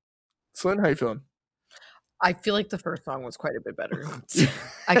bracket. Slim, how you feeling? I feel like the first song was quite a bit better.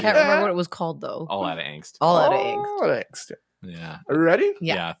 I can't remember what it was called though. All Out of Angst. All out of angst. All out of angst. Yeah. Are you ready?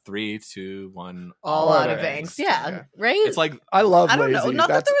 Yeah. 3, 2, 1. All out of angst. Yeah, Yeah. right. It's like I love I don't Lazy. know. Not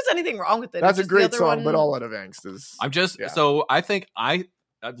that That's, there was anything wrong with it. that's It's a just the great other song, one- but All Out of Angst is... I'm just Yeah. so I think I'm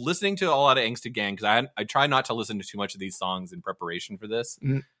listening to All Out of Angst again because I try not to listen to too much of these songs in preparation for this.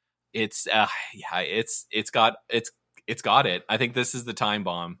 Mhm. It's it's got it. I think this is the time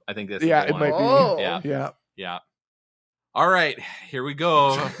bomb. I think this Yeah, is the it might one. be. Oh. Yeah. Yeah. Yeah. All right, here we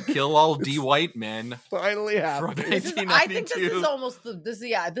go. Kill all D white men. Finally From happened. This is, I think this 1992. is almost the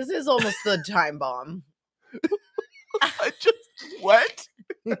this is almost the time bomb. I just... What?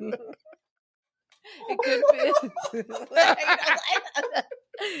 It could be.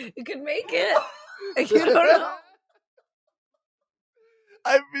 You could make it. You don't know.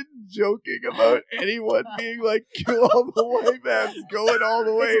 I've been joking about anyone being like, kill all the white man's going all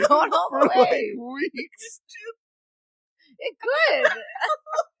the way It's going all for the like way. weeks. It could.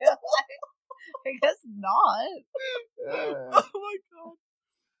 I guess not. Oh my god.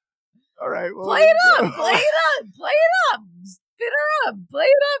 All right. Well, Play it up. Play it up. Play it up. Spit her up. Play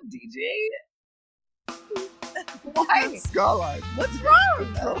it up, DJ. Why? Skyline. What's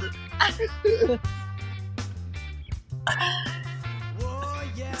wrong?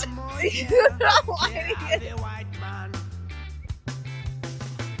 You're not liking it.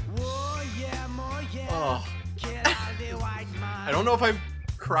 Oh. I don't know if I've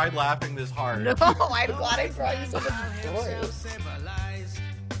cried laughing this hard. No, I'm glad I brought you so much joy.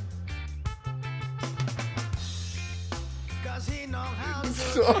 The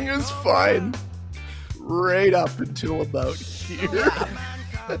song is fine right up until about here.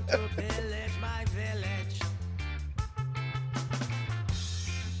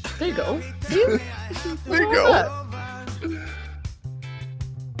 There you go. See? There you go.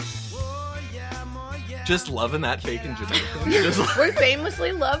 Just loving that fake in Jamaican. Just We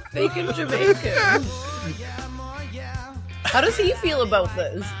famously love fake and Jamaican. How does he feel about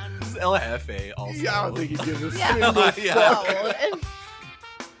this? This is El Jefe also. Yeah, I don't think he gives a Yeah. single Yeah. fuck. Oh,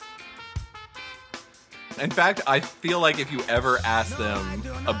 In fact, I feel like if you ever asked them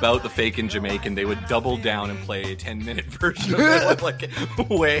about the fake in Jamaican, they would double down and play a 10-minute version of it with like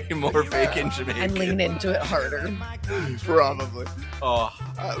way more fake in Jamaican. and lean into it harder. Probably. Oh,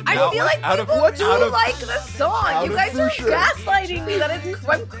 I now, feel like out of- people do out of- like the song. out You of guys for are sure. gaslighting me that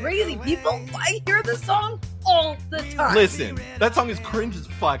I'm crazy. I hear the song all the time. Listen, that song is cringe as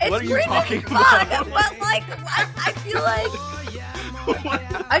fuck. It's What are you cringe talking as fuck, about? but like,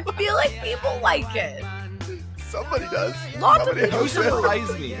 I feel like people like it. Somebody does. Lots of Somebody people You else do. does.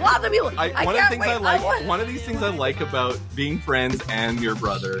 surprise me. Lots of people. One of the can't things wait. I like, want- one of these things I like about being friends and your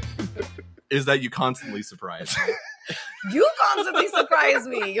brother is that you constantly surprise me. You constantly surprise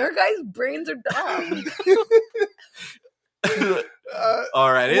me. Your guys' brains are dumb.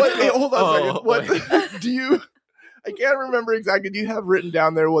 All right. What, hey, hold on a oh, second. What wait. do you? I can't remember exactly. Do you have written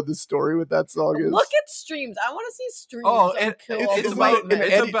down there what the story with that song is? Look at streams. I want to see streams. Oh, of and Kill it's- All it's the about White Men. an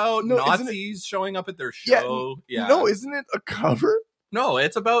it's Eddie- about no, isn't it- Nazis showing up at their Yeah, show. Yeah. No, isn't it a cover? No,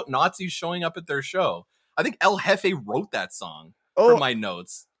 it's about Nazis showing up at their show. I think El Jefe wrote that song Oh, from my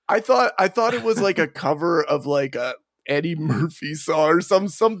notes. I thought it was like a cover of like a Eddie Murphy song or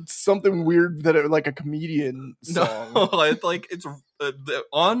something weird that like a comedian song. No, it's like it's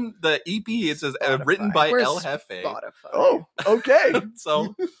on the EP. It says written Spotify. by Where's El Jefe. Spotify. Oh, okay.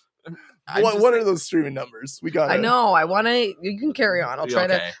 So, What are those streaming numbers? We got. I know. I want to. You can carry on. I'll try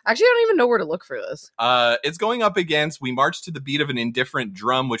to. Okay. Actually, I don't even know where to look for this. It's going up against "We March to the Beat of an Indifferent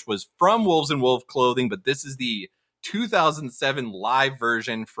Drum," which was from Wolves in Wolf Clothing, but this is the 2007 live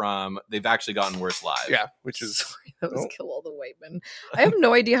version from They've Actually Gotten Worse Live. Yeah, which is. Sorry, that was Oh. Kill All the White Men. I have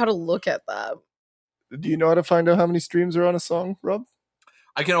no idea how to look at that. Do you know how to find out how many streams are on a song, Rob?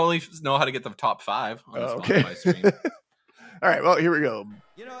 I can only know how to get the top 5 on the Okay. Spotify stream. All right. Well, here we go.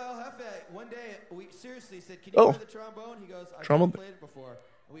 You know, El Jefe, one day we seriously said, "Can you Oh. play the trombone?" He goes, "I've Trombone. never played it before."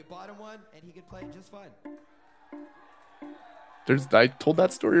 And we bought him one, and he could play it just fine. I told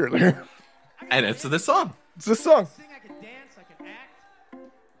that story earlier. And it's this song. It's this song. Sing, I can dance, I can act.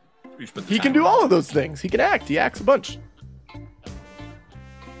 We should put the He can timer do on. all of those things. He can act. He acts a bunch.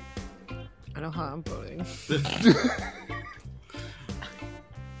 I know how I'm voting.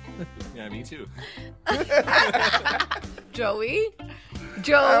 Yeah, me too. Joey? I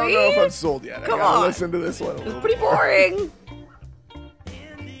don't know if I'm sold yet. Come I gotta on. listen to this one a It's little pretty boring.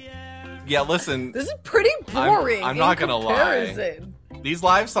 Yeah, listen, This is pretty boring. I'm in not gonna lie. comparison. these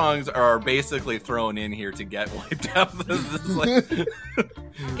live songs are basically thrown in here to get wiped out. This is like,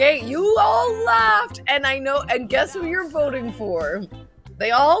 Okay, you all laughed, and I know, and guess who you're voting for?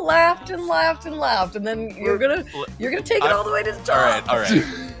 They all laughed and laughed and laughed, and then you're gonna take it all the way to the top. all right.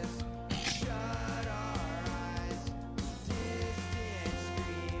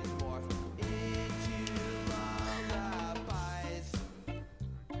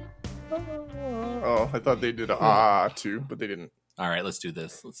 Oh, I thought they did a ah too, but they didn't. All right, let's do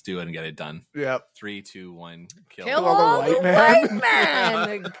this. Let's do it and get it done. Yeah. 3, 2, 1, kill. Kill all the all white the man.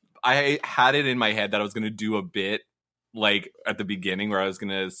 white man. I had it in my head that I was going to do a bit like at the beginning where I was going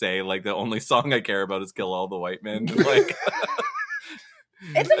to say like the only song I care about is Kill All the White Men. Like,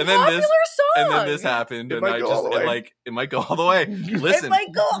 It's a And then popular this- song. and then this happened, It and might I go all just the way. it might go all the way. It Listen,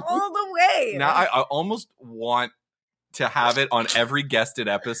 might go all the way. now I almost want to have it on every guested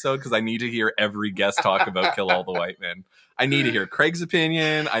episode because I need to hear every guest talk about Kill All the White Men. I need to hear Craig's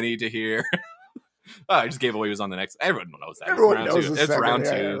opinion. I need to hear. I just gave away who was on the next. Everyone knows that. Everyone knows two. the It's second, round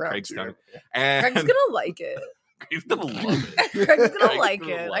yeah, two. yeah, round Craig's two. coming. Yeah. And Craig's gonna like it. Craig's gonna love it. Craig's gonna Craig's like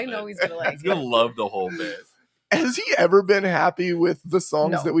gonna it. love I know it. he's gonna like He's gonna it. love the whole bit. Has he ever been happy with the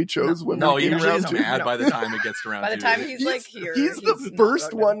songs No. that we chose when No, we he came usually around is to? mad No. by the time it gets to round By the two. time he's like here, He's the not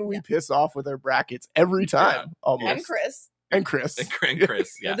first gonna- one we piss off with our brackets every time. Almost. And Chris. And Chris. And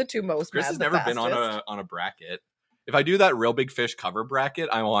Chris, yeah. They're the two most. Chris mad, has the never been fastest. on a bracket. If I do that Real Big Fish cover bracket,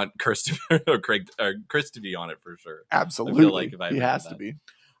 I want Chris to, or Chris to be on it for sure. Absolutely. like if I he ever has did to that. be.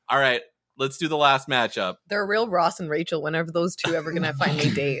 All right, let's do the last matchup. They're real Ross and Rachel. Whenever those two ever gonna finally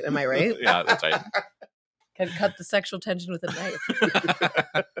date, am I right? Yeah, that's right. Can cut the sexual tension with a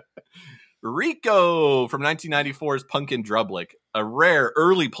knife. Rico from 1994's Punkin Drublick, a rare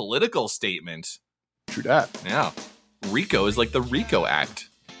early political statement. True that. Yeah, Rico is like the Rico Act.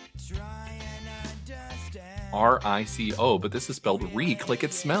 RICO, but this is spelled reek like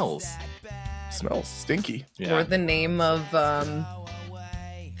it smells. Smells stinky. Yeah. Or the name of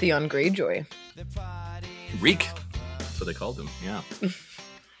Theon Greyjoy. Reek. That's what they called him. Yeah.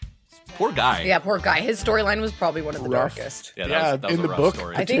 Poor guy. Yeah, poor guy. His storyline was probably one of the Rough. darkest. Yeah, Yeah, that was in a the rough book.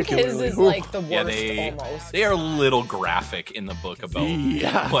 story. I think his Particularly. is Ooh. like the worst Yeah, they almost. are a little graphic in the book about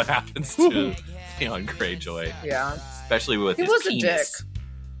Yeah. what happens to Theon Greyjoy, Yeah. especially with He his was a penis. dick.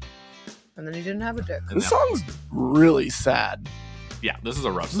 And then he didn't have a dick. And This that- song's really sad. Yeah, this is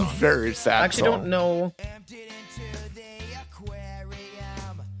a rough This is a song. very sad I actually song. don't know.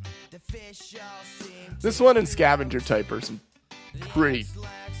 This one and Scavenger Type are some pretty,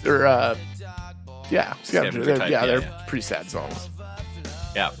 yeah, Scavenger. Scavenger Type, They're yeah. pretty sad songs.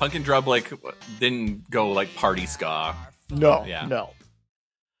 Yeah, Punkin Drublick didn't go like party ska. No, Yeah. no.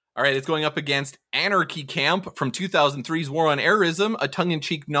 All right, it's going up against Anarchy Camp from 2003's War on Airism, a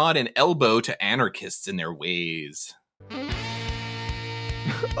tongue-in-cheek nod and elbow to anarchists in their ways.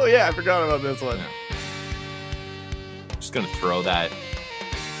 Oh yeah, I forgot about this one. Yeah. Just gonna throw that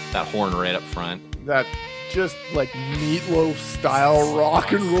horn right up front. That just like meatloaf style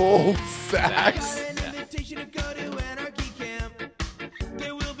rock and roll sax. Yeah.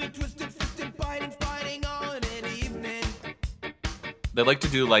 They like to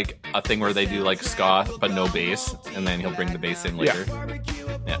do like a thing where they do like ska but no bass, and then he'll bring the bass in later.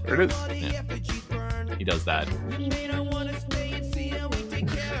 Yeah, There it is. he does that. You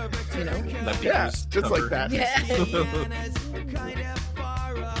know? That Yeah, Beatles just cover. like that. Yeah.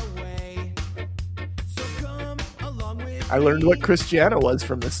 I learned what Christiana was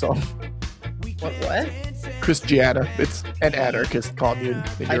from this song. What? Christiana. It's an anarchist commune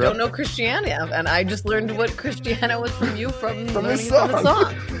in I Europe. don't know Christiana, and I just learned what Christiana was from you from From learning this from the song.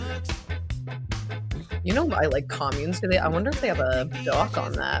 song. You know, I like communes. Do they? I wonder if they have a doc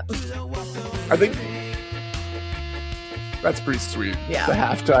on that. I think that's pretty sweet. Yeah. The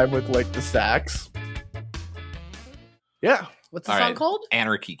halftime with like the sax. Yeah. What's the All song right. called?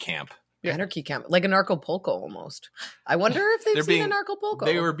 Anarchy Camp. Yeah. Anarchy Camp, like Anarchapulco almost. I wonder if they've They're seen being- Anarchapulco.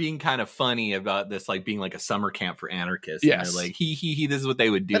 They were being kind of funny about this, like being like a summer camp for anarchists. Yes. And they're like, he, this is what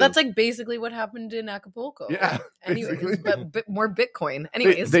they would do. but that's like basically what happened in Acapulco. Yeah. Anyways, basically. but more Bitcoin. They,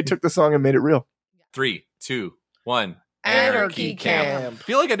 Anyways, they took the song and made it real. 3, 2, 1. Anarchy Camp. I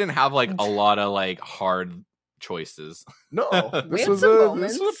feel like I didn't have like a lot of like hard choices. No, we this had was some a.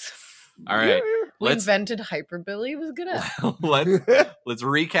 moments. This was, All right. We Let's invented hyperbilly. It was good at. let's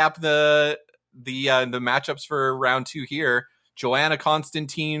recap the matchups for round 2 here. Joanna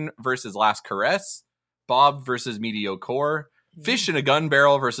Constantine versus Last Caress, Bob versus Mediocre, Fish in a Gun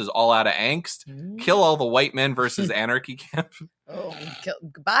Barrel versus All Outta Angst, Kill All the White Men versus Anarchy Camp. Oh,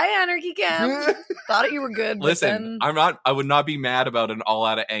 goodbye, Anarchy Camp. Thought you were good. But Listen, then... I would not be mad about an All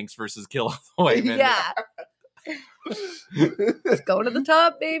Outta Angst versus Kill All the White Men. Yeah. Let's go to the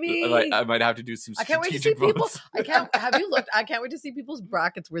top, baby. I might have to do some I can't wait to see strategic people. votes. I can't. Have you looked? I can't wait to see people's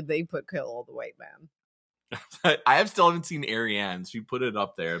brackets where they put "Kill All the White Man." I still haven't seen Ariane's. She put it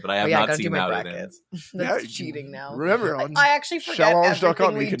up there, but I have Oh, yeah, I not gotta do seen my how it brackets. ends. That's Yeah, cheating now. Remember on I actually forget Challenge.com,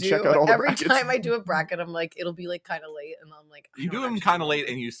 everything you we can do. check out all the Every brackets. time I do a bracket, I'm like, it'll be like kind of late, and I'm like, I You don't do them actually kind of know. late,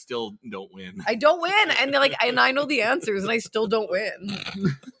 and you still don't win. I don't win, and they're like, and I know the answers, and I still don't win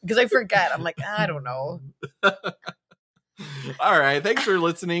because I forget. I'm like, I don't know. All right. Thanks for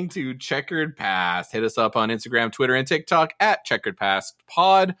listening to Checkered Past. Hit us up on Instagram, Twitter, and TikTok at Checkered Past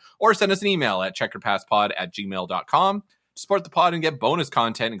Pod, or send us an email at checkeredpastpod@gmail.com. To support the pod and get bonus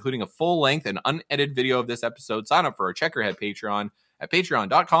content, including a full-length and unedited video of this episode, sign up for our Checkerhead Patreon at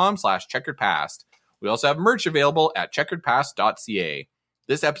patreon.com/checkeredpast. We also have merch available at checkeredpast.ca.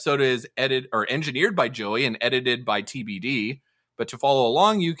 This episode is engineered by Joey and edited by TBD. But to follow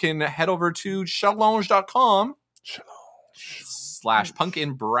along, you can head over to challenge.com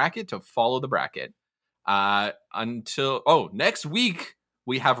 /pumpkin bracket to follow the bracket. Until next week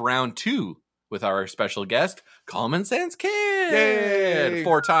we have round 2 with our special guest, Common Sense Kid. Yay.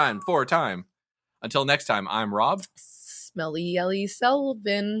 Four time. Until next time, I'm Rob. Smelly Yelly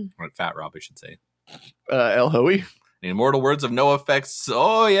Selvin. Or Fat Rob, I should say. El Hoey. The immortal words of No Effects.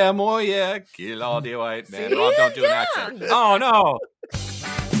 Oh yeah, kill all the white man. Rob, don't do an accent. Oh no.